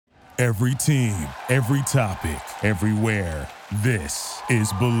Every team, every topic, everywhere. This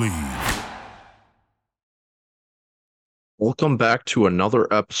is Believe. Welcome back to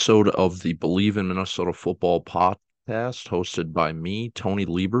another episode of the Believe in Minnesota Football podcast, hosted by me, Tony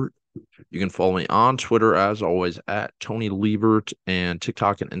Liebert. You can follow me on Twitter, as always, at Tony Liebert, and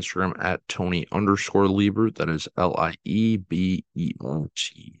TikTok and Instagram at Tony_Liebert. That is Liebert.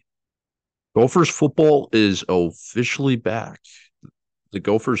 Gophers football is officially back. The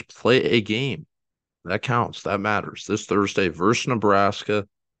Gophers play a game. That counts. That matters. This Thursday versus Nebraska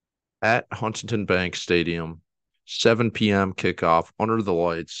at Huntington Bank Stadium. 7 p.m. kickoff under the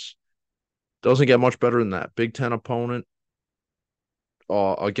lights. Doesn't get much better than that. Big Ten opponent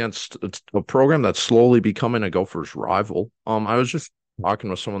against a program that's slowly becoming a Gophers rival. I was just talking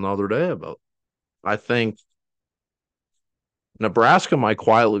with someone the other day about, I think Nebraska might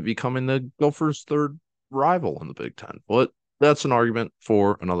quietly be becoming the Gophers' third rival in the Big Ten, but that's an argument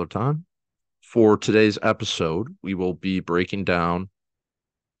for another time. For today's episode, we will be breaking down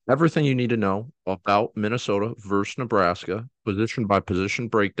everything you need to know about Minnesota versus Nebraska, position by position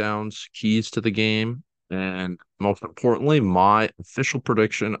breakdowns, keys to the game, and most importantly, my official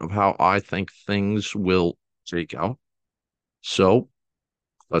prediction of how I think things will shake out. So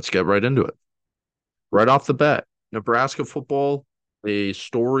let's get right into it. Right off the bat, Nebraska football, a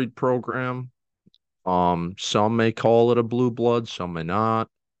storied program. Some may call it a blue blood, some may not.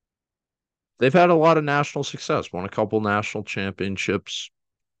 They've had a lot of national success, won a couple national championships.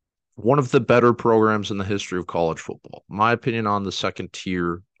 One of the better programs in the history of college football. My opinion on the second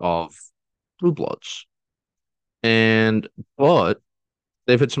tier of blue bloods. But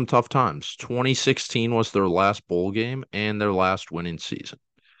they've had some tough times. 2016 was their last bowl game and their last winning season.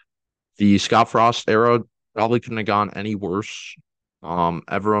 The Scott Frost era probably couldn't have gone any worse.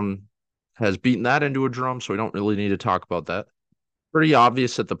 Everyone has beaten that into a drum, so we don't really need to talk about that. Pretty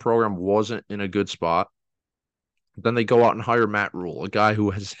obvious that the program wasn't in a good spot. Then they go out and hire Matt Rhule, a guy who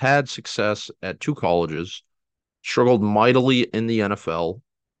has had success at two colleges, struggled mightily in the NFL,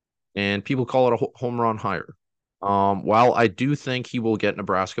 and people call it a home run hire. While I do think he will get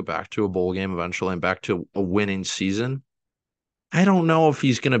Nebraska back to a bowl game eventually and back to a winning season, I don't know if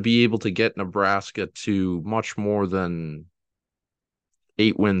he's going to be able to get Nebraska to much more than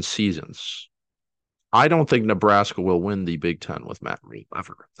 8-win seasons. I don't think Nebraska will win the Big Ten with Matt Rhule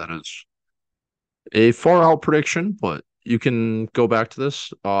ever. That is a far out prediction, but you can go back to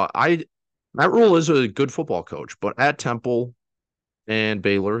this. Matt Rhule is a good football coach, but at Temple and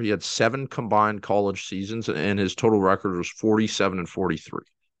Baylor, he had 7 combined college seasons, and his total record was 47-43.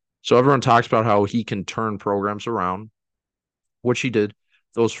 So everyone talks about how he can turn programs around, which he did.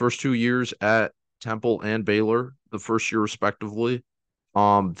 Those first 2 years at Temple and Baylor, the first year respectively,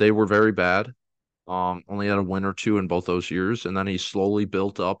 they were very bad. Only had a win or two in both those years, and then he slowly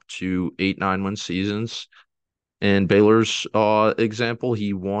built up to 8-9 win seasons. In Baylor's example,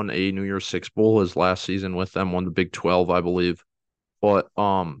 he won a New Year's Six Bowl his last season with them, won the Big 12, I believe. But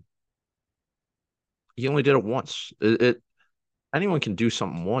he only did it once. Anyone can do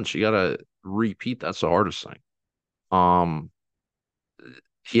something once. You gotta repeat. That's the hardest thing.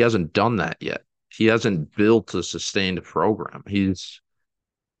 He hasn't done that yet. He hasn't built a sustained program. He's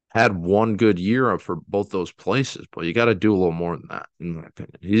had one good year for both those places, but you got to do a little more than that, in my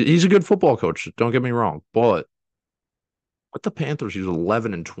opinion. He's a good football coach, don't get me wrong, but with the Panthers, he was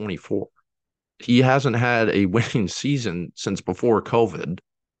 11-24. He hasn't had a winning season since before COVID.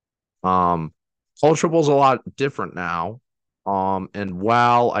 College football is a lot different now. And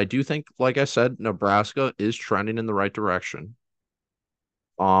while I do think, like I said, Nebraska is trending in the right direction,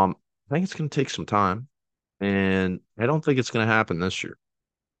 I think it's going to take some time, and I don't think it's going to happen this year.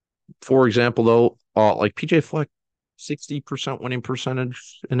 For example, though, like PJ Fleck, 60% winning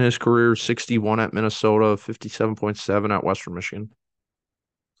percentage in his career, 61 at Minnesota, 57.7 at Western Michigan.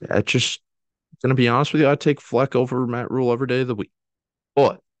 It just, going to be honest with you, I'd take Fleck over Matt Rhule every day of the week.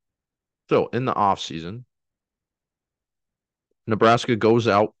 But, so in the offseason, Nebraska goes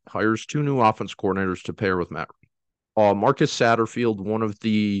out, hires 2 new offense coordinators to pair with Matt Rhule. Marcus Satterfield, one of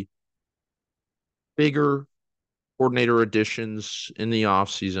the bigger coordinator additions in the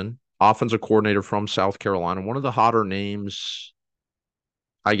offseason, offensive coordinator from South Carolina, one of the hotter names,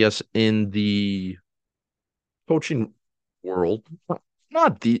 I guess, in the coaching world.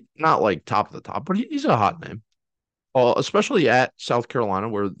 Not like top of the top, but he's a hot name. Especially at South Carolina,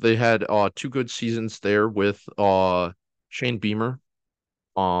 where they had 2 good seasons there with Shane Beamer.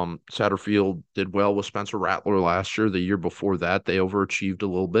 Satterfield did well with Spencer Rattler last year. The year before that, they overachieved a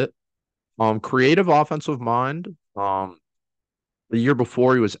little bit. Creative offensive mind. The year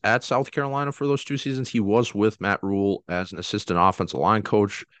before, he was at South Carolina for those 2 seasons. He was with Matt Rhule as an assistant offensive line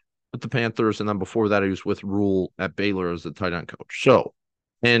coach. with the Panthers, and then before that, he was with Rhule at Baylor as the tight end coach. So,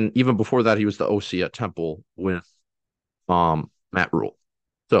 and even before that, he was the OC at Temple with Matt Rhule.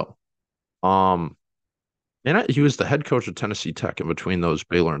 So, he was the head coach of Tennessee Tech in between those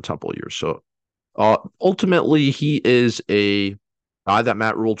Baylor and Temple years. So, ultimately, he is a guy that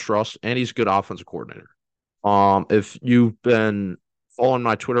Matt Rhule trusts, and he's a good offensive coordinator. If you've been following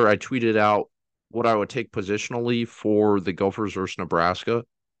my Twitter, I tweeted out what I would take positionally for the Gophers versus Nebraska.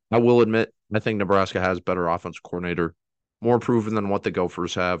 I will admit, I think Nebraska has better offensive coordinator, more proven than what the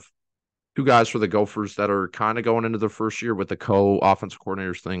Gophers have. Two guys for the Gophers that are kind of going into their first year with the co-offensive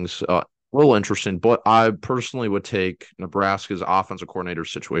coordinators things. A little interesting, but I personally would take Nebraska's offensive coordinator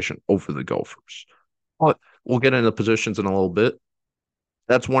situation over the Gophers. But we'll get into positions in a little bit.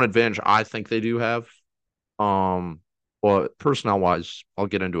 That's one advantage I think they do have. But personnel wise, I'll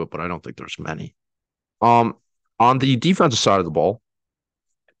get into it, but I don't think there's many. Um, on the defensive side of the ball,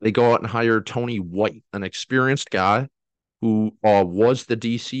 they go out and hire Tony White, an experienced guy who was the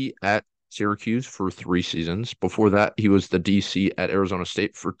DC at Syracuse for 3 seasons. Before that, he was the DC at Arizona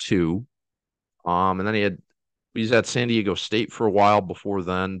State for 2. And then he's at San Diego State for a while before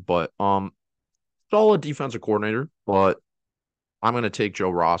then. But solid defensive coordinator. But I'm going to take Joe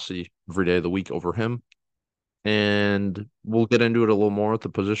Rossi every day of the week over him. And we'll get into it a little more with the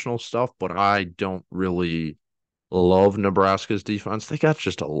positional stuff, but I don't really love Nebraska's defense. They got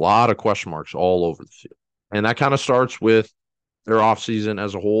just a lot of question marks all over the field. And that kind of starts with their offseason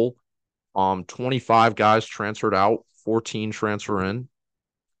as a whole. 25 guys transferred out, 14 transfer in.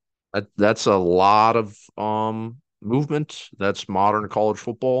 That's a lot of movement. That's modern college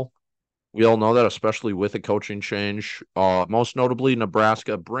football. We all know that, especially with a coaching change. Most notably,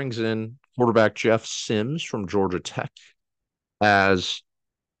 Nebraska brings in quarterback Jeff Sims from Georgia Tech as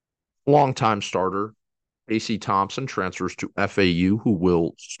longtime starter. AC Thompson transfers to FAU, who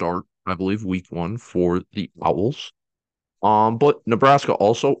will start, I believe, week 1 for the Owls. But Nebraska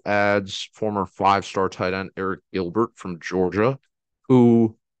also adds former 5-star tight end Eric Gilbert from Georgia,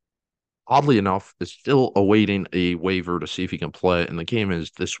 who, oddly enough, is still awaiting a waiver to see if he can play, and the game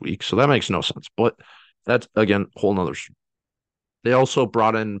is this week, so that makes no sense. But that's, again, a whole nother. They also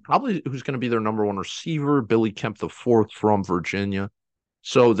brought in probably who's going to be their number 1 receiver, Billy Kemp IV from Virginia.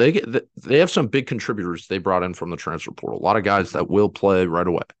 So they have some big contributors they brought in from the transfer portal. A lot of guys that will play right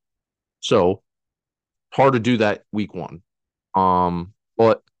away. So hard to do that week 1. But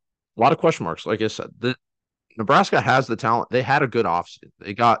a lot of question marks. Like I said, Nebraska has the talent. They had a good offseason.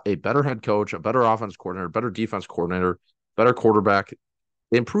 They got a better head coach, a better offense coordinator, better defense coordinator, better quarterback.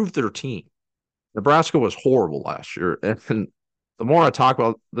 They improved their team. Nebraska was horrible last year, and the more I talk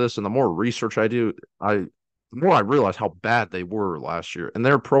about this and the more research I do, the more I realize how bad they were last year. And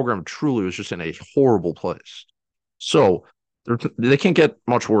their program truly was just in a horrible place. So they can't get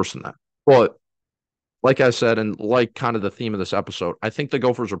much worse than that. But like I said, and like kind of the theme of this episode, I think the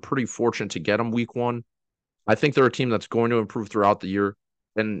Gophers are pretty fortunate to get them week 1. I think they're a team that's going to improve throughout the year.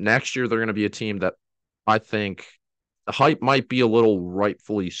 And next year, they're going to be a team that I think the hype might be a little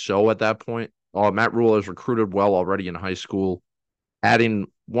rightfully so at that point. Matt Rhule has recruited well already in high school, adding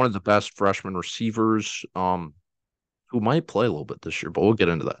one of the best freshman receivers who might play a little bit this year, but we'll get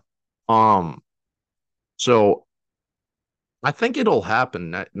into that. So I think it'll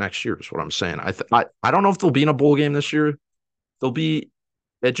happen next year is what I'm saying. I don't know if they'll be in a bowl game this year. They'll be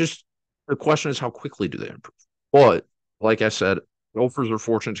the question is how quickly do they improve? But like I said, Gophers are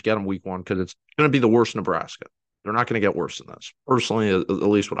fortunate to get them week 1 because it's going to be the worst Nebraska. They're not going to get worse than this, personally, at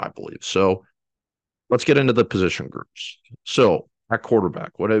least what I believe. So let's get into the position groups. So at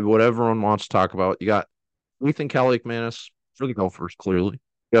quarterback, what everyone wants to talk about, you got Ethan Kelly-McManus for the Gophers, clearly.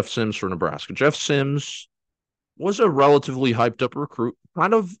 Jeff Sims for Nebraska. Jeff Sims was a relatively hyped up recruit,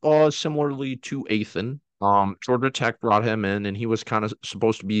 kind of similarly to Ethan. Georgia Tech brought him in, and he was kind of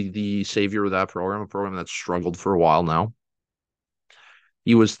supposed to be the savior of that program, a program that's struggled for a while now.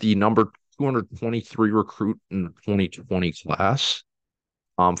 He was the number 223 recruit in the 2020 class,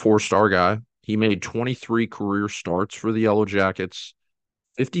 4-star guy. He made 23 career starts for the Yellow Jackets,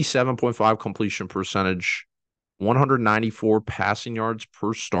 57.5 completion percentage, 194 passing yards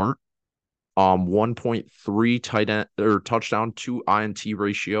per start, 1.3 tight end or touchdown to INT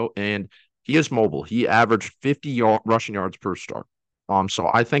ratio, and he is mobile. He averaged 50 rushing yards per start.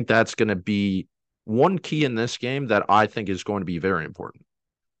 So I think that's going to be one key in this game that I think is going to be very important.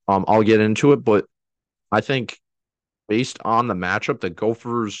 I'll get into it, but I think based on the matchup, the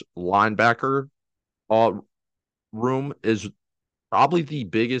Gophers linebacker room is probably the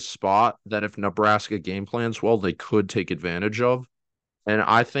biggest spot that if Nebraska game plans well, they could take advantage of. And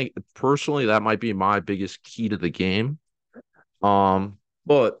I think personally that might be my biggest key to the game.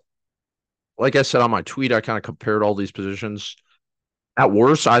 But like I said on my tweet, I kind of compared all these positions. At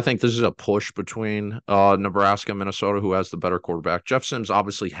worst, I think this is a push between Nebraska and Minnesota, who has the better quarterback. Jeff Sims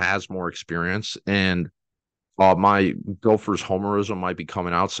obviously has more experience, and my Gophers homerism might be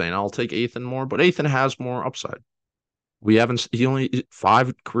coming out saying I'll take Ethan more, but Ethan has more upside. He only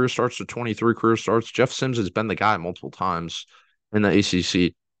 5 career starts to 23 career starts. Jeff Sims has been the guy multiple times in the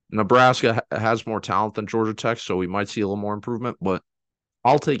ACC. Nebraska has more talent than Georgia Tech, so we might see a little more improvement, but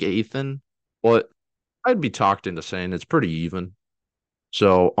I'll take Ethan, but I'd be talked into saying it's pretty even.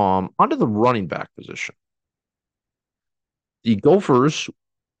 So, onto the running back position. The Gophers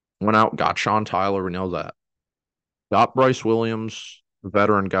went out, got Sean Tyler, we know that. Got Bryce Williams, the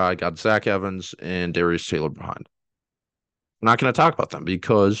veteran guy, got Zach Evans and Darius Taylor behind. I'm not going to talk about them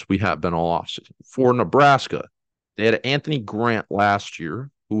because we have been all offseason. For Nebraska, they had Anthony Grant last year,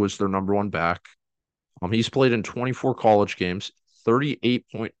 who was their number one back. He's played in 24 college games,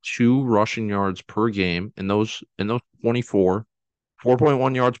 38.2 rushing yards per game in those 24,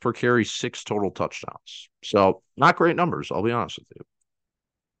 4.1 yards per carry, 6 total touchdowns. So not great numbers, I'll be honest with you.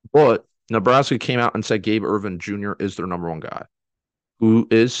 But Nebraska came out and said Gabe Ervin Jr. is their number one guy, who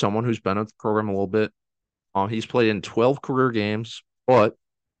is someone who's been at the program a little bit. He's played in 12 career games, but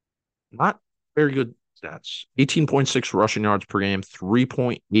not very good stats. 18.6 rushing yards per game,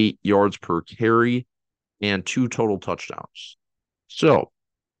 3.8 yards per carry, and 2 total touchdowns. So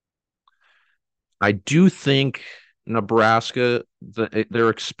I do think Nebraska, their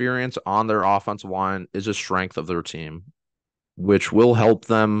experience on their offensive line is a strength of their team, which will help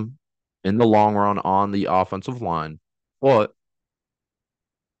them in the long run on the offensive line. But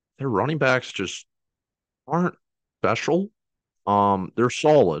their running backs just aren't special. They're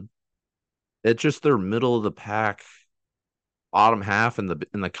solid. It's just their middle of the pack, bottom half in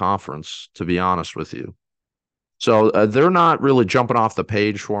the conference, to be honest with you. So they're not really jumping off the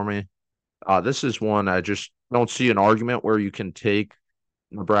page for me. This is one I just don't see an argument where you can take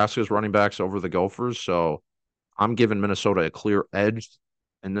Nebraska's running backs over the Gophers. So I'm giving Minnesota a clear edge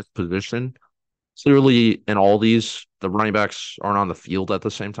in this position. Clearly, in all these, the running backs aren't on the field at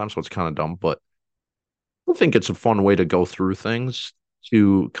the same time, so it's kind of dumb. But I think it's a fun way to go through things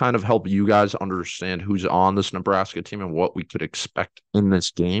to kind of help you guys understand who's on this Nebraska team and what we could expect in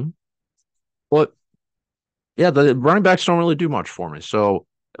this game. But yeah, the running backs don't really do much for me. So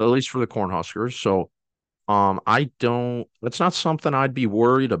at least for the Cornhuskers. So that's not something I'd be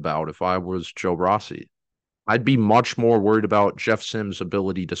worried about if I was Joe Rossi. I'd be much more worried about Jeff Sims'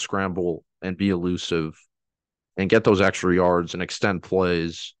 ability to scramble and be elusive and get those extra yards and extend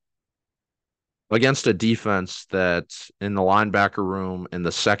plays against a defense that in the linebacker room in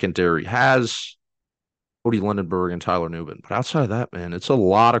the secondary has Cody Lindenberg and Tyler Nubin. But outside of that, man, it's a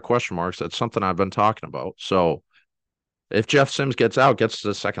lot of question marks. That's something I've been talking about. So if Jeff Sims gets to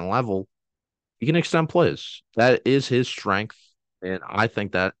the second level, he can extend plays. That is his strength. And I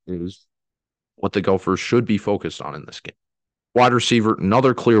think that is what the Gophers should be focused on in this game. Wide receiver,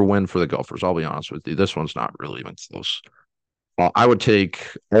 another clear win for the Gophers. I'll be honest with you. This one's not really even close. I would take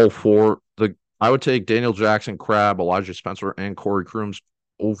all four. I would take Daniel Jackson, Crab, Elijah Spencer, and Corey Crooms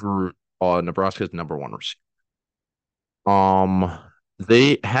over Nebraska's number one receiver.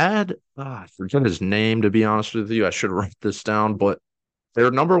 They had I forget his name, to be honest with you. I should write this down, but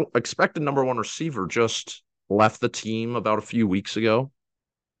their expected number one receiver just left the team about a few weeks ago.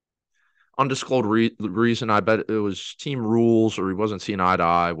 Undisclosed reason. I bet it was team rules, or he wasn't seeing eye to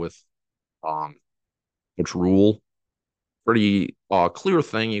eye with Coach Rhule. Pretty clear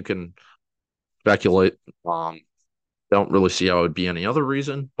thing. You can speculate. Don't really see how it would be any other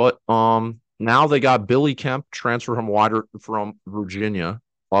reason. But now they got Billy Kemp, transfer from Virginia.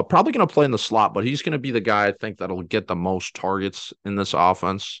 Probably going to play in the slot, but he's going to be the guy I think that'll get the most targets in this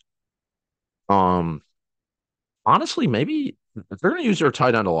offense. Honestly, maybe they're going to use their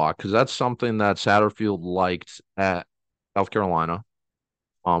tight end a lot because that's something that Satterfield liked at South Carolina.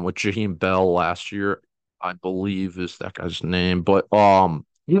 With Jaheim Bell last year, I believe is that guy's name. But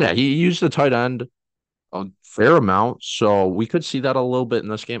yeah, he used the tight end a fair amount, so we could see that a little bit in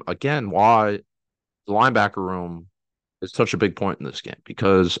this game. Again, why the linebacker room is such a big point in this game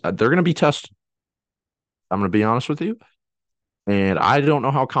because they're going to be tested. I'm going to be honest with you. And I don't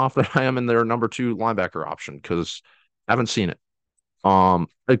know how confident I am in their number 2 linebacker option because I haven't seen it.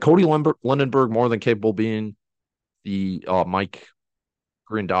 Cody Lindenberg more than capable being the Mike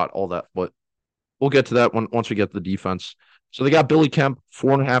Green Dot, all that. But we'll get to that once we get to the defense. So they got Billy Kemp,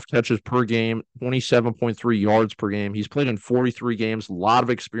 4.5 catches per game, 27.3 yards per game. He's played in 43 games, a lot of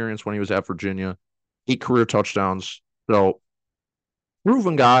experience when he was at Virginia, 8 career touchdowns. So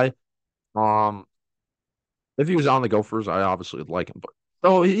proven guy. If he was on the Gophers, I obviously would like him, but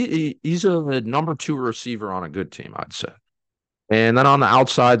So he's a number two receiver on a good team, I'd say. And then on the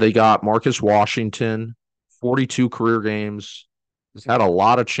outside, they got Marcus Washington, 42 career games. He's had a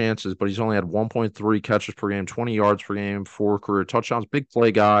lot of chances, but he's only had 1.3 catches per game, 20 yards per game, 4 career touchdowns. Big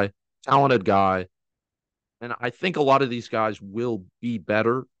play guy, talented guy. And I think a lot of these guys will be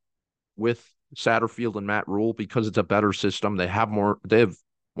better with Satterfield and Matt Rhule because it's a better system. They have more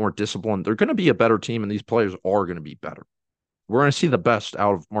discipline. They're going to be a better team, and these players are going to be better. We're going to see the best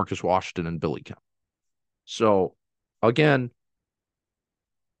out of Marcus Washington and Billy Kemp. So, again,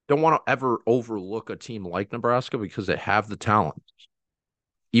 don't want to ever overlook a team like Nebraska because they have the talent,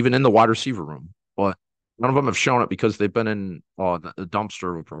 even in the wide receiver room. But none of them have shown it because they've been in the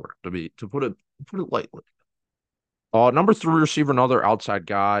dumpster of a program, to put it lightly. Number three receiver, another outside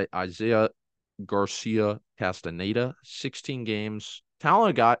guy, Isaiah Garcia Castaneda, 16 games.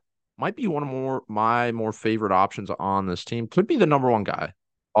 Talented guy, might be one of my more favorite options on this team. Could be the number one guy.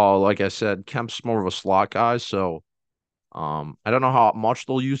 Like I said, Kemp's more of a slot guy, so I don't know how much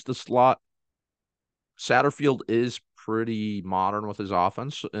they'll use the slot. Satterfield is pretty modern with his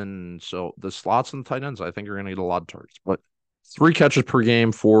offense, and so the slots and tight ends, I think, are going to get a lot of targets. But 3 catches per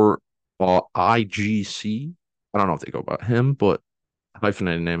game for IGC. I don't know if they go by him, but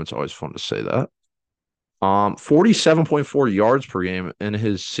hyphenated name, it's always fun to say that. 47.4 yards per game in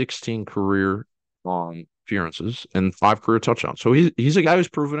his 16 career appearances and 5 career touchdowns. So he's a guy who's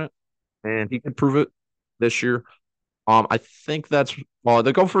proven it, and he can prove it this year. I think that's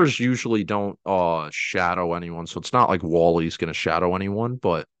the Gophers usually don't shadow anyone, so it's not like Wally's going to shadow anyone,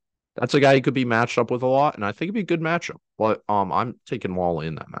 but that's a guy he could be matched up with a lot, and I think it'd be a good matchup. But I'm taking Wally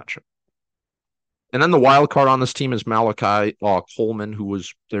in that matchup. And then the wild card on this team is Malachi Coleman, who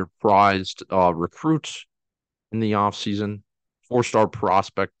was their prized recruit in the offseason, 4-star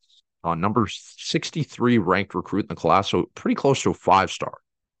prospect, number 63 ranked recruit in the class, so pretty close to a 5-star.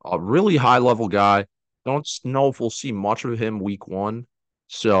 A really high level guy. Don't know if we'll see much of him week one.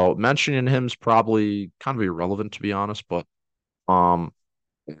 So mentioning him is probably kind of irrelevant, to be honest, but um,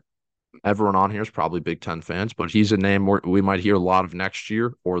 everyone on here is probably Big Ten fans, but he's a name we might hear a lot of next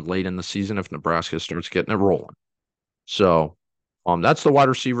year or late in the season if Nebraska starts getting it rolling. So that's the wide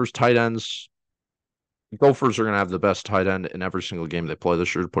receivers, tight ends. The Gophers are going to have the best tight end in every single game they play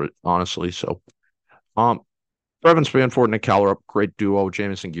this year, to put it honestly. So Brevin Spanford and Nick Callerup, great duo.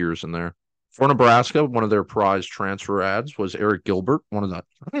 Jamison Gears in there. For Nebraska, one of their prize transfer ads was Eric Gilbert, one of the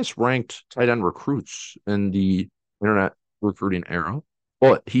highest ranked tight end recruits in the internet recruiting era.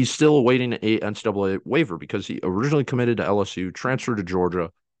 But he's still awaiting a NCAA waiver because he originally committed to LSU, transferred to Georgia.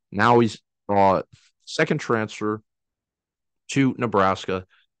 Now he's second transfer to Nebraska.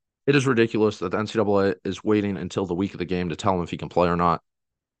 It is ridiculous that the NCAA is waiting until the week of the game to tell him if he can play or not.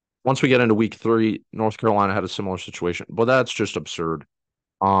 Once we get into week 3, North Carolina had a similar situation, but that's just absurd.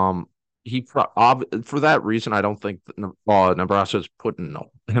 For that reason, I don't think Nebraska is putting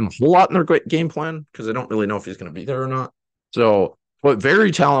him a whole lot in their game plan because they don't really know if he's going to be there or not. So, but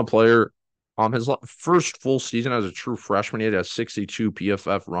very talented player. His first full season as a true freshman, he had a 62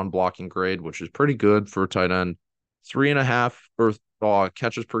 PFF run blocking grade, which is pretty good for a tight end. 3.5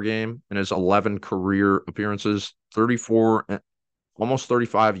 catches per game in his 11 career appearances, 34, almost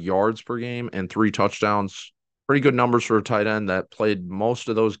 35 yards per game, and 3 touchdowns. Pretty good numbers for a tight end that played most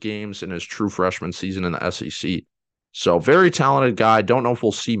of those games in his true freshman season in the SEC. So very talented guy. Don't know if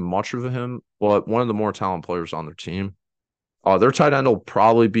we'll see much of him, but one of the more talented players on their team. Their tight end will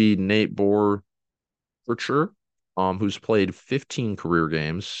probably be Nate Boer for sure, who's played 15 career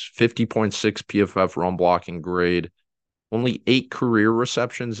games, 50.6 PFF run blocking grade, only 8 career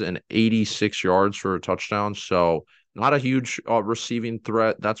receptions and 86 yards for a touchdown. So not a huge receiving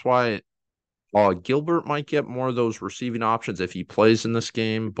threat. That's why Gilbert might get more of those receiving options if he plays in this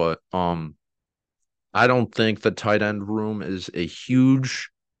game, but I don't think the tight end room is a huge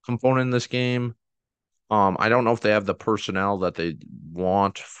component in this game. I don't know if they have the personnel that they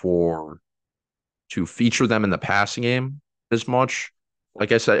want to feature them in the passing game as much.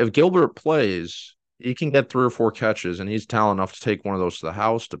 Like I said, if Gilbert plays, he can get 3 or 4 catches, and he's talented enough to take one of those to the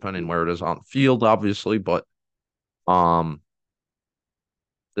house, depending where it is on the field, obviously. But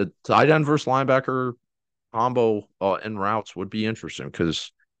the tight end versus linebacker combo in routes would be interesting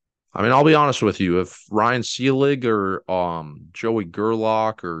because, I mean, I'll be honest with you. If Ryan Seelig or Joey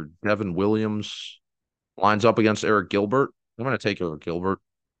Gerlach or Devin Williams lines up against Eric Gilbert, I'm going to take Eric Gilbert.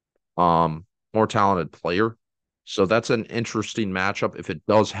 More talented player. So that's an interesting matchup if it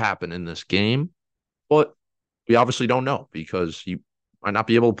does happen in this game. But we obviously don't know because he might not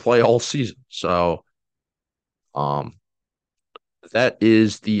be able to play all season. So that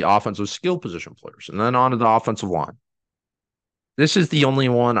is the offensive skill position players. And then on to the offensive line. This is the only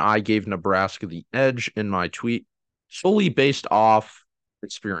one I gave Nebraska the edge in my tweet, solely based off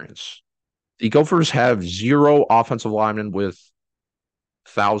experience. The Gophers have 0 offensive linemen with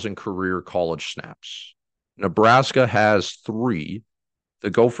 1,000 career college snaps. Nebraska has 3. The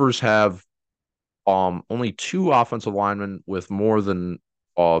Gophers have only 2 offensive linemen with more than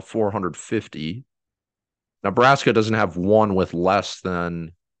 450. Nebraska doesn't have one with less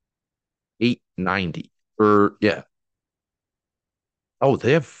than 890. Or yeah. Oh,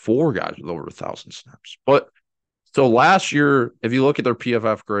 they have 4 guys with over 1,000 snaps. But so last year, if you look at their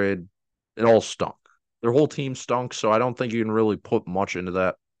PFF grade, it all stunk. Their whole team stunk, so I don't think you can really put much into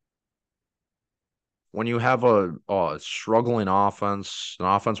that. When you have a struggling offense, an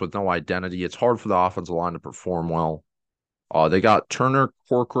offense with no identity, it's hard for the offensive line to perform well. They got Turner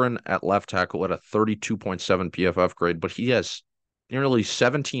Corcoran at left tackle at a 32.7 PFF grade, but he has nearly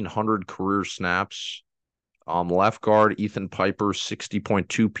 1,700 career snaps. Left guard Ethan Piper,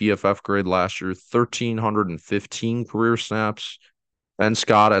 60.2 PFF grade last year, 1,315 career snaps. Ben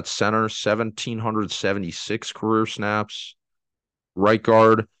Scott at center, 1,776 career snaps. Right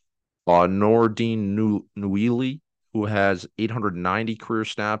guard Nordine Nuili, who has 890 career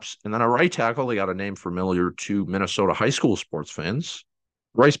snaps. And then a right tackle, they got a name familiar to Minnesota high school sports fans,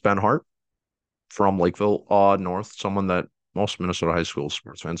 Bryce Benhart from Lakeville North, someone that most Minnesota high school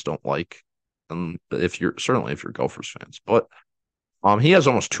sports fans don't like. And if you're Gophers fans, but he has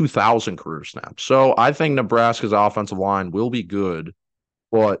almost 2,000 career snaps. So I think Nebraska's offensive line will be good,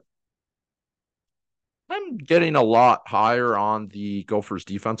 but I'm getting a lot higher on the Gophers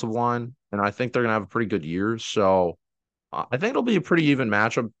defensive line, and I think they're going to have a pretty good year. So I think it'll be a pretty even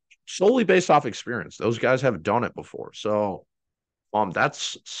matchup solely based off experience. Those guys have done it before. So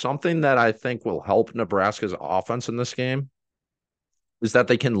that's something that I think will help Nebraska's offense in this game is that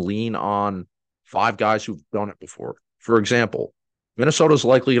they can lean on 5 guys who've done it before. For example, Minnesota's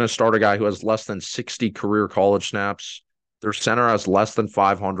likely going to start a guy who has less than 60 career college snaps. Their center has less than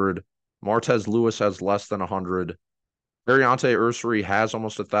 500. Martez Lewis has less than 100. Ariante Ursary has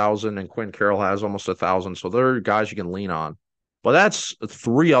almost 1,000, and Quinn Carroll has almost 1,000. So they're guys you can lean on. But that's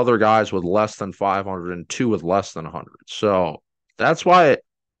 3 other guys with less than 500 and 2 with less than 100. So that's why,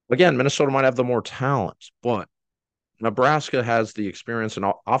 again, Minnesota might have the more talent, but Nebraska has the experience, and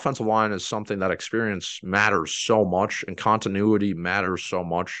offensive line is something that experience matters so much, and continuity matters so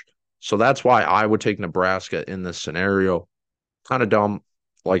much. So that's why I would take Nebraska in this scenario. Kind of dumb,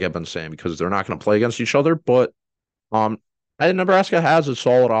 like I've been saying, because they're not going to play against each other. But and Nebraska has a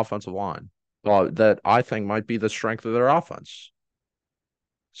solid offensive line that I think might be the strength of their offense.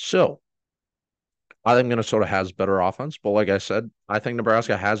 So I think Minnesota has better offense, but like I said, I think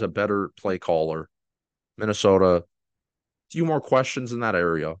Nebraska has a better play caller. Minnesota, few more questions in that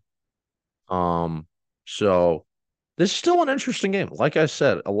area. So this is still an interesting game. Like I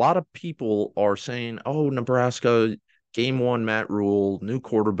said, a lot of people are saying, "Oh, Nebraska, game 1, Matt Rhule, new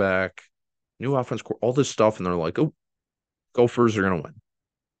quarterback, new offense, all this stuff," and they're like, "Oh, Gophers are gonna win."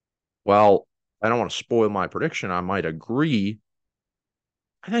 Well, I don't want to spoil my prediction. I might agree.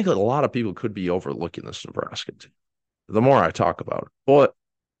 I think a lot of people could be overlooking this Nebraska team. The more I talk about it, but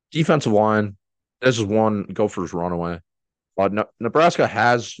defensive line, this is one Gophers runaway. Nebraska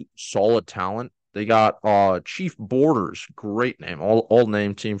has solid talent. They got Chief Borders, great name, all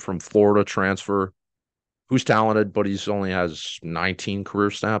name team from Florida transfer, who's talented, but he's only has 19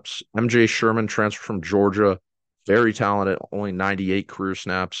 career snaps. MJ Sherman transfer from Georgia, very talented, only 98 career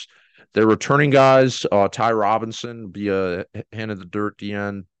snaps. They're returning guys. Ty Robinson be a hand in the dirt at the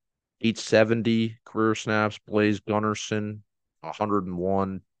end, 870 career snaps. Blaze Gunnerson,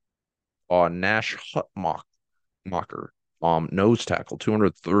 101. Nash Hutmacher, nose tackle,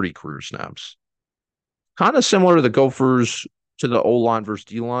 230 career snaps. Kind of similar to the Gophers to the O line versus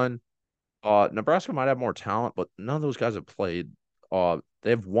D line. Nebraska might have more talent, but none of those guys have played. They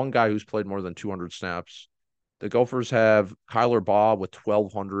have one guy who's played more than 200 snaps. The Gophers have Kyler Baugh with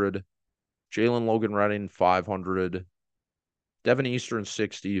 1,200, Jalen Logan Redding 500, Devin Eastern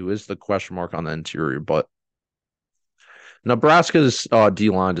 60, who is the question mark on the interior. But Nebraska's D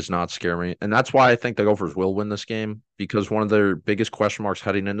line does not scare me, and that's why I think the Gophers will win this game, because one of their biggest question marks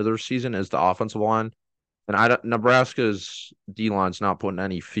heading into their season is the offensive line. And Nebraska's D line's not putting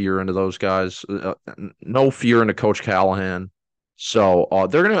any fear into those guys. No fear into Coach Callahan. So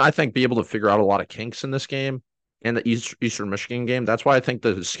they're going to, I think, be able to figure out a lot of kinks in this game and the Eastern Michigan game. That's why I think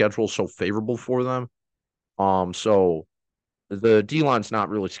the schedule is so favorable for them. So the D line's not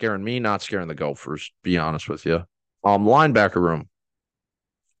really scaring me, not scaring the Gophers, to be honest with you. Linebacker room.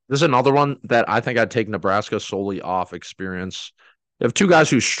 This is another one that I think I'd take Nebraska solely off experience. They have 2 guys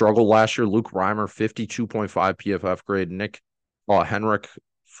who struggled last year. Luke Reimer, 52.5 PFF grade. Nick Henrik,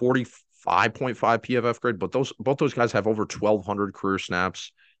 45.5 PFF grade, but both those guys have over 1,200 career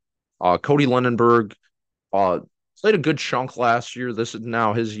snaps. Cody Lindenberg played a good chunk last year. This is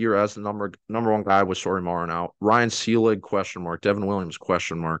now his year as the number one guy with Sori Martin out. Ryan Seelig, question mark. Devin Williams,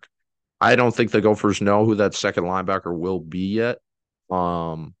 question mark. I don't think the Gophers know who that second linebacker will be yet.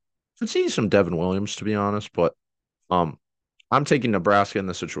 Could see some Devin Williams, to be honest, but I'm taking Nebraska in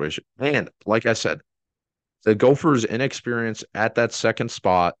this situation. And like I said, the Gophers' inexperience at that second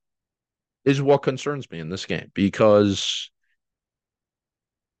spot is what concerns me in this game because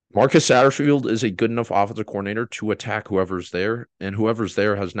Marcus Satterfield is a good enough offensive coordinator to attack whoever's there, and whoever's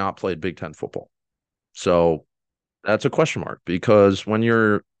there has not played Big Ten football. So that's a question mark because when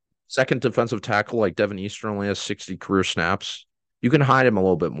you're second defensive tackle like Devin Easter only has 60 career snaps, you can hide him a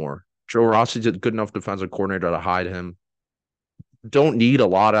little bit more. Joe Rossi's a good enough defensive coordinator to hide him. Don't need a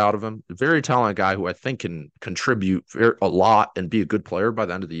lot out of him. Very talented guy who I think can contribute a lot and be a good player by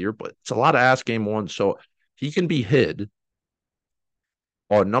the end of the year, but it's a lot of ass game one. So he can be hid.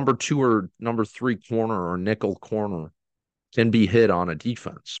 Number 2 or number 3 corner or nickel corner can be hit on a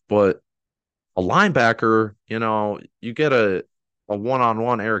defense. But a linebacker, you get a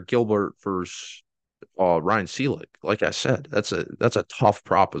one-on-one Eric Gilbert versus Ryan Seelig. Like I said, that's a tough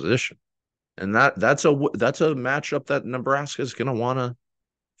proposition. And that's a matchup that Nebraska is going to want to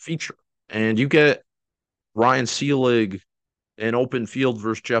feature. And you get Ryan Seelig in open field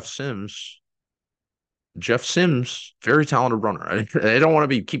versus Jeff Sims. Jeff Sims, very talented runner. I don't want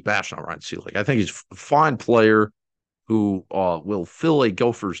to keep bashing on Ryan Seelig. I think he's a fine player who will fill a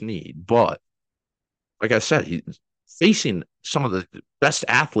Gophers need. But like I said, he's facing some of the best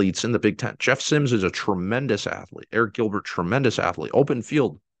athletes in the Big Ten. Jeff Sims is a tremendous athlete. Eric Gilbert, tremendous athlete. Open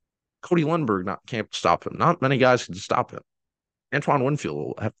field. Cody Lindbergh can't stop him. Not many guys can stop him. Antoine Winfield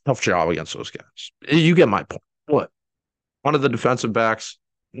will have a tough job against those guys. You get my point. What? One of the defensive backs.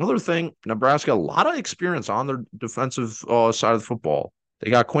 Another thing, Nebraska, a lot of experience on their defensive side of the football.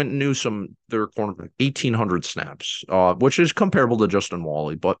 They got Quentin Newsome, their cornerback, 1,800 snaps, which is comparable to Justin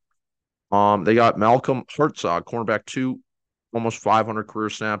Wally. But they got Malcolm Hartzog, cornerback 2, almost 500 career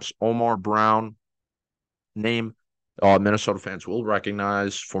snaps. Omar Brown, name Minnesota fans will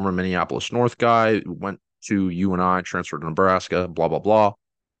recognize, former Minneapolis North guy, went to UNI, transferred to Nebraska, blah, blah, blah.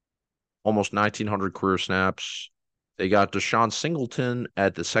 Almost 1,900 career snaps. They got Deshaun Singleton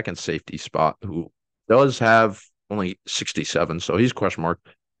at the second safety spot, who does have only 67, so he's question mark.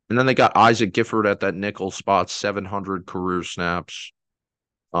 And then they got Isaac Gifford at that nickel spot, 700 career snaps.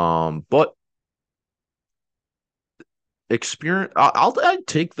 But experience, I'd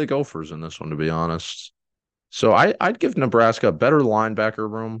take the Gophers in this one, to be honest. So I'd give Nebraska a better linebacker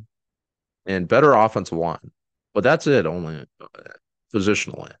room and better offensive line, but that's it, only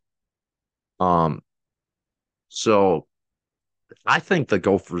positionally. So I think the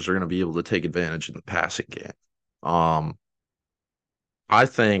Gophers are going to be able to take advantage in the passing game. I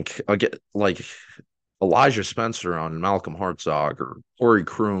think again, like Elijah Spencer on Malcolm Hartzog or Corey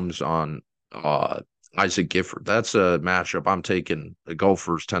Crooms on Isaac Gifford. That's a matchup I'm taking the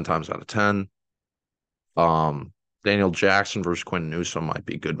Gophers 10 times out of 10. Daniel Jackson versus Quentin Newsome might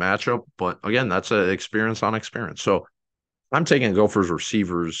be a good matchup, but again, that's an experience on experience. So I'm taking Gophers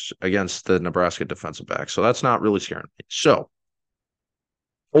receivers against the Nebraska defensive back. So that's not really scaring me. So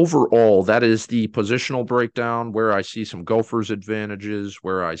overall, that is the positional breakdown where I see some Gophers advantages,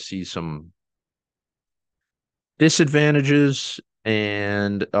 where I see some disadvantages.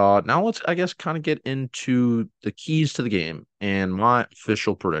 And now let's, I guess, kind of get into the keys to the game and my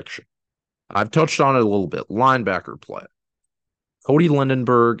official prediction. I've touched on it a little bit. Linebacker play. Cody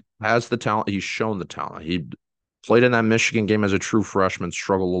Lindenberg has the talent. He's shown the talent. He played in that Michigan game as a true freshman,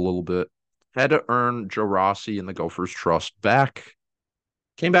 struggled a little bit. Had to earn Joe Rossi and the Gophers' trust back.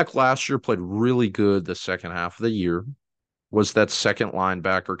 Came back last year, played really good the second half of the year. Was that second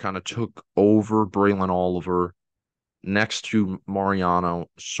linebacker, kind of took over Braylon Oliver next to Mariano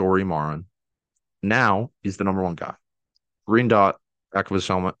Sori Marin. Now he's the number one guy. Green dot, back of his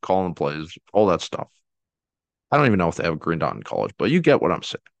helmet, calling plays, all that stuff. I don't even know if they have a green dot in college, but you get what I'm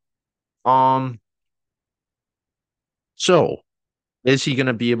saying. So is he going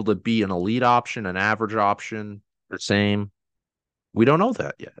to be able to be an elite option, an average option, the same? We don't know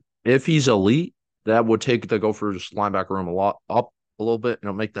that yet. If he's elite, that would take the Gophers linebacker room up a little bit, and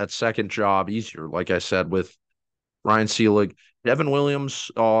it'll make that second job easier. Like I said, with Ryan Seelig, Devin Williams,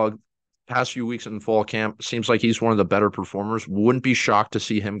 past few weeks in fall camp, seems like he's one of the better performers. Wouldn't be shocked to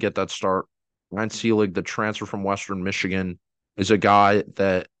see him get that start. Ryan Seelig, the transfer from Western Michigan, is a guy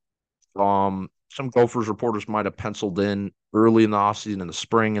that some Gophers reporters might have penciled in early in the offseason, in the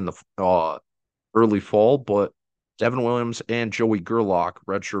spring, and the early fall, but Devin Williams and Joey Gerlach,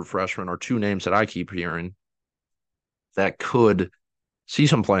 redshirt freshman, are two names that I keep hearing that could see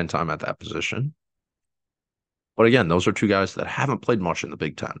some playing time at that position. But again, those are two guys that haven't played much in the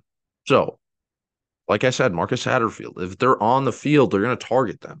Big Ten. So, like I said, Marcus Satterfield, if they're on the field, they're going to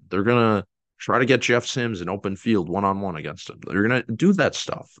target them. They're going to try to get Jeff Sims in open field one-on-one against him. They're going to do that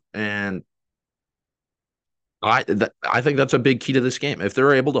stuff. And I think that's a big key to this game. If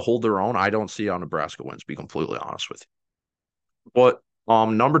they're able to hold their own, I don't see how Nebraska wins, to be completely honest with you. But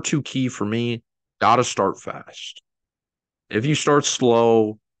number two key for me, got to start fast. If you start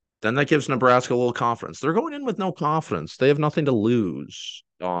slow, then that gives Nebraska a little confidence. They're going in with no confidence. They have nothing to lose.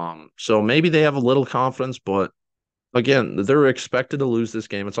 So maybe they have a little confidence, but again, they're expected to lose this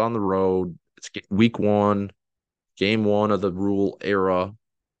game. It's on the road. It's week one, game one of the Rhule era.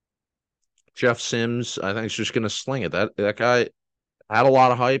 Jeff Sims, I think, is just going to sling it. That guy had a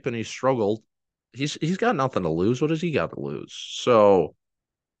lot of hype and he struggled. He's got nothing to lose. What does he got to lose? So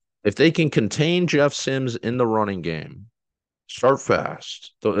if they can contain Jeff Sims in the running game, start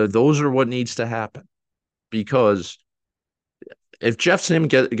fast. Those are what needs to happen. Because if Jeff Sims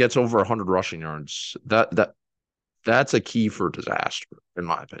gets over 100 rushing yards, that's a key for disaster, in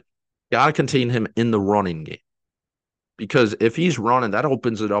my opinion. Got to contain him in the running game. Because if he's running, that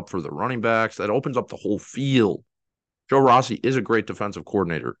opens it up for the running backs. That opens up the whole field. Joe Rossi is a great defensive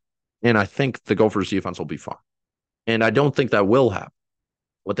coordinator. And I think the Gophers defense will be fine. And I don't think that will happen.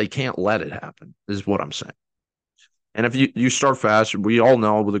 But they can't let it happen, is what I'm saying. And if you start fast, we all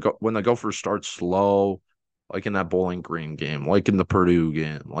know when the Gophers start slow, like in that Bowling Green game, like in the Purdue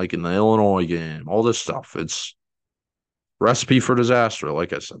game, like in the Illinois game, all this stuff, it's recipe for disaster.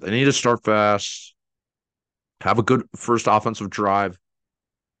 Like I said, they need to start fast, have a good first offensive drive,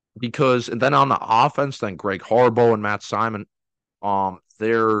 because and then on the offense, then Greg Harbaugh and Matt Simon,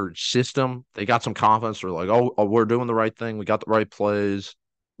 their system, they got some confidence. They're like, oh, we're doing the right thing. We got the right plays.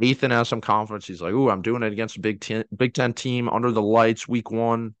 Ethan has some confidence. He's like, "Ooh, I'm doing it against a Big Ten team under the lights, week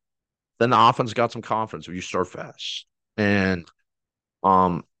one." Then the offense got some confidence. If you start fast, and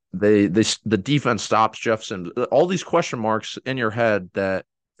the defense stops Jeff Sims. All these question marks in your head that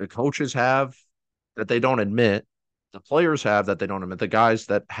the coaches have that they don't admit, the players have that they don't admit, the guys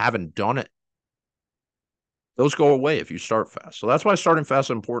that haven't done it, those go away if you start fast. So that's why starting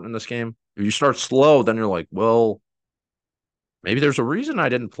fast is important in this game. If you start slow, then you're like, well, maybe there's a reason I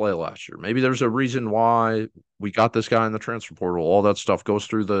didn't play last year. Maybe there's a reason why we got this guy in the transfer portal. All that stuff goes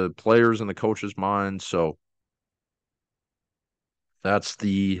through the players and the coach's mind. So that's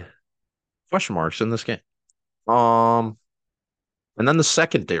the question marks in this game. And then the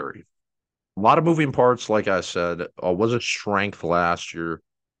secondary. A lot of moving parts, like I said, was a strength last year.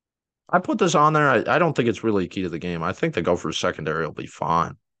 I put this on there. I don't think it's really key to the game. I think the Gophers secondary will be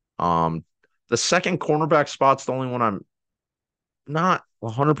fine. The second cornerback spot's the only one I'm not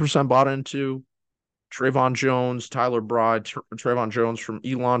 100% bought into. Trayvon Jones, Tyler Bride, Trayvon Jones from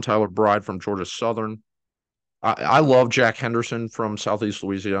Elon, Tyler Bride from Georgia Southern. I love Jack Henderson from Southeast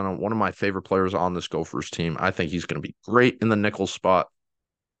Louisiana, one of my favorite players on this Gophers team. I think he's going to be great in the nickel spot.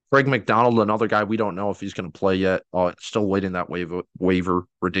 Craig McDonald, another guy we don't know if he's going to play yet. Still waiting that waiver.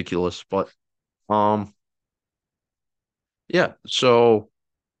 Ridiculous. But yeah. So,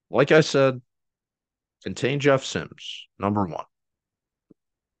 like I said, contain Jeff Sims, number one,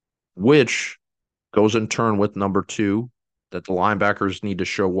 which goes in turn with number two, that the linebackers need to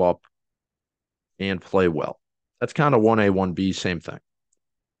show up and play well. That's kind of 1A, 1B, same thing.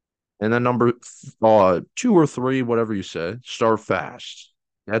 And then number two or three, whatever you say, start fast.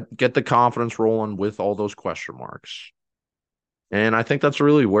 Get the confidence rolling with all those question marks. And I think that's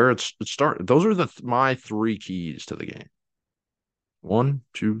really where it started. Those are my three keys to the game. 1,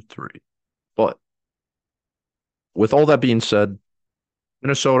 2, 3. But with all that being said,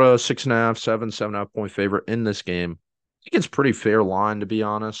 Minnesota 6.5, 7.5 point favorite in this game. I think it's pretty fair line, to be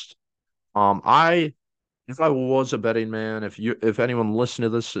honest. If I was a betting man, if anyone listening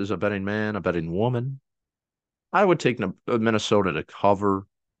to this is a betting man, a betting woman, I would take Minnesota to cover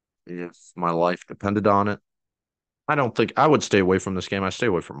if my life depended on it. I don't think I would stay away from this game. I stay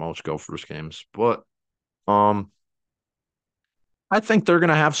away from most Gophers games, but I think they're going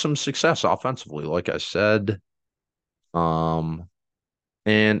to have some success offensively, like I said. And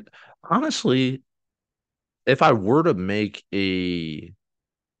honestly, if I were to make a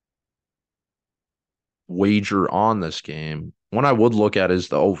wager on this game, one I would look at is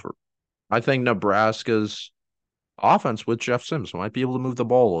the over. I think Nebraska's offense with Jeff Sims might be able to move the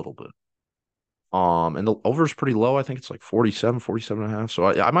ball a little bit. And the over is pretty low. I think it's like 47 and a half. So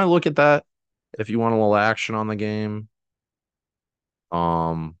I might look at that if you want a little action on the game.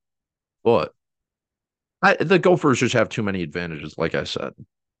 But The Gophers just have too many advantages, like I said.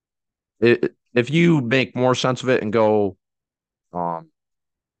 If you make more sense of it and go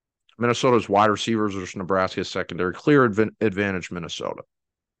Minnesota's wide receivers versus Nebraska's secondary, clear advantage Minnesota.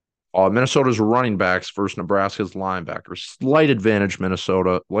 Minnesota's running backs versus Nebraska's linebackers, slight advantage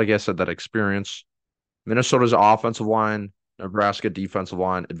Minnesota. Like I said, that experience. Minnesota's offensive line, Nebraska defensive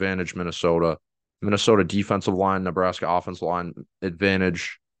line, advantage Minnesota. Minnesota defensive line, Nebraska offensive line,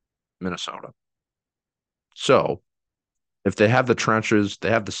 advantage Minnesota. So if they have the trenches, they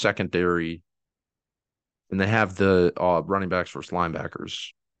have the secondary, and they have the running backs versus linebackers,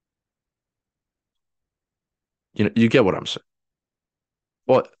 you get what I'm saying.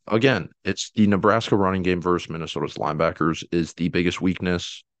 But again, it's the Nebraska running game versus Minnesota's linebackers is the biggest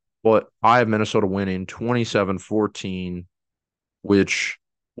weakness. But I have Minnesota winning 27-14, which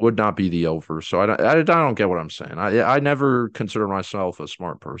would not be the over. So I don't get what I'm saying. I never consider myself a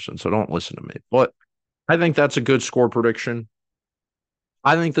smart person, so don't listen to me. But I think that's a good score prediction.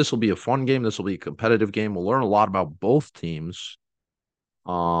 I think this will be a fun game. This will be a competitive game. We'll learn a lot about both teams.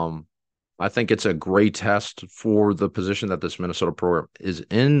 I think it's a great test for the position that this Minnesota program is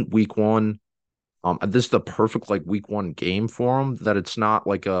in week one. This is the perfect week one game for them, that it's not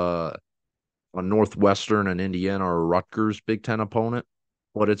like a Northwestern and Indiana or Rutgers Big Ten opponent,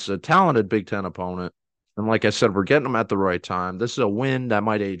 but it's a talented Big Ten opponent. And like I said, we're getting them at the right time. This is a win that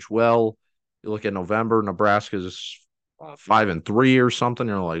might age well. You look at November, Nebraska's 5-3 or something.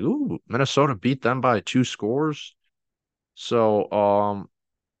 You're like, ooh, Minnesota beat them by 2 scores. So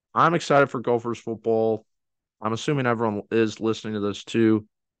I'm excited for Gophers football. I'm assuming everyone is listening to this too.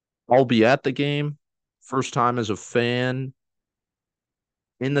 I'll be at the game. First time as a fan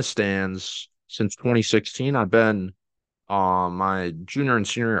in the stands since 2016. I've been my junior and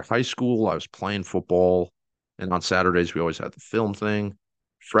senior year of high school. I was playing football, and on Saturdays we always had the film thing.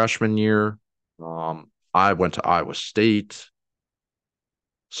 Freshman year, I went to Iowa State.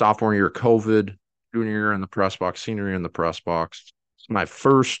 Sophomore year, COVID. Junior year in the press box. Senior year in the press box. It's my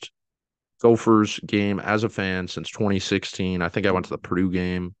first Gophers game as a fan since 2016. I think I went to the Purdue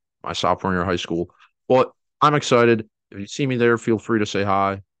game my sophomore year of high school. But I'm excited. If you see me there, feel free to say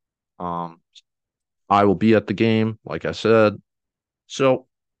hi. I will be at the game, like I said. So,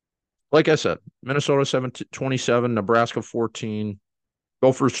 like I said, Minnesota 27, Nebraska 14.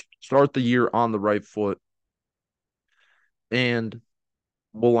 Gophers start the year on the right foot. And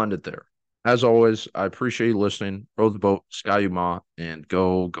we'll end it there. As always, I appreciate you listening. Row the boat, Sky Uma, and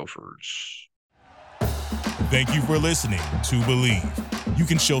go Gophers. Thank you for listening to Believe. You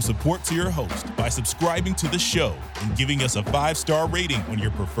can show support to your host by subscribing to the show and giving us a 5-star rating on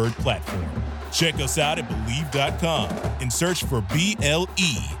your preferred platform. Check us out at Believe.com and search for BLEAV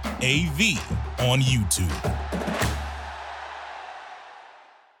on YouTube.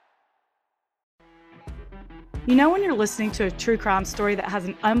 You know when you're listening to a true crime story that has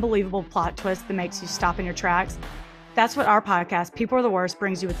an unbelievable plot twist that makes you stop in your tracks? That's what our podcast, People Are the Worst,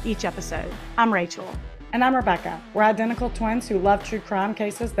 brings you with each episode. I'm Rachel. And I'm Rebecca. We're identical twins who love true crime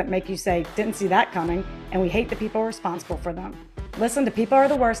cases that make you say, didn't see that coming, and we hate the people responsible for them. Listen to People Are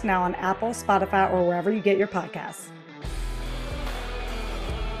the Worst now on Apple, Spotify, or wherever you get your podcasts.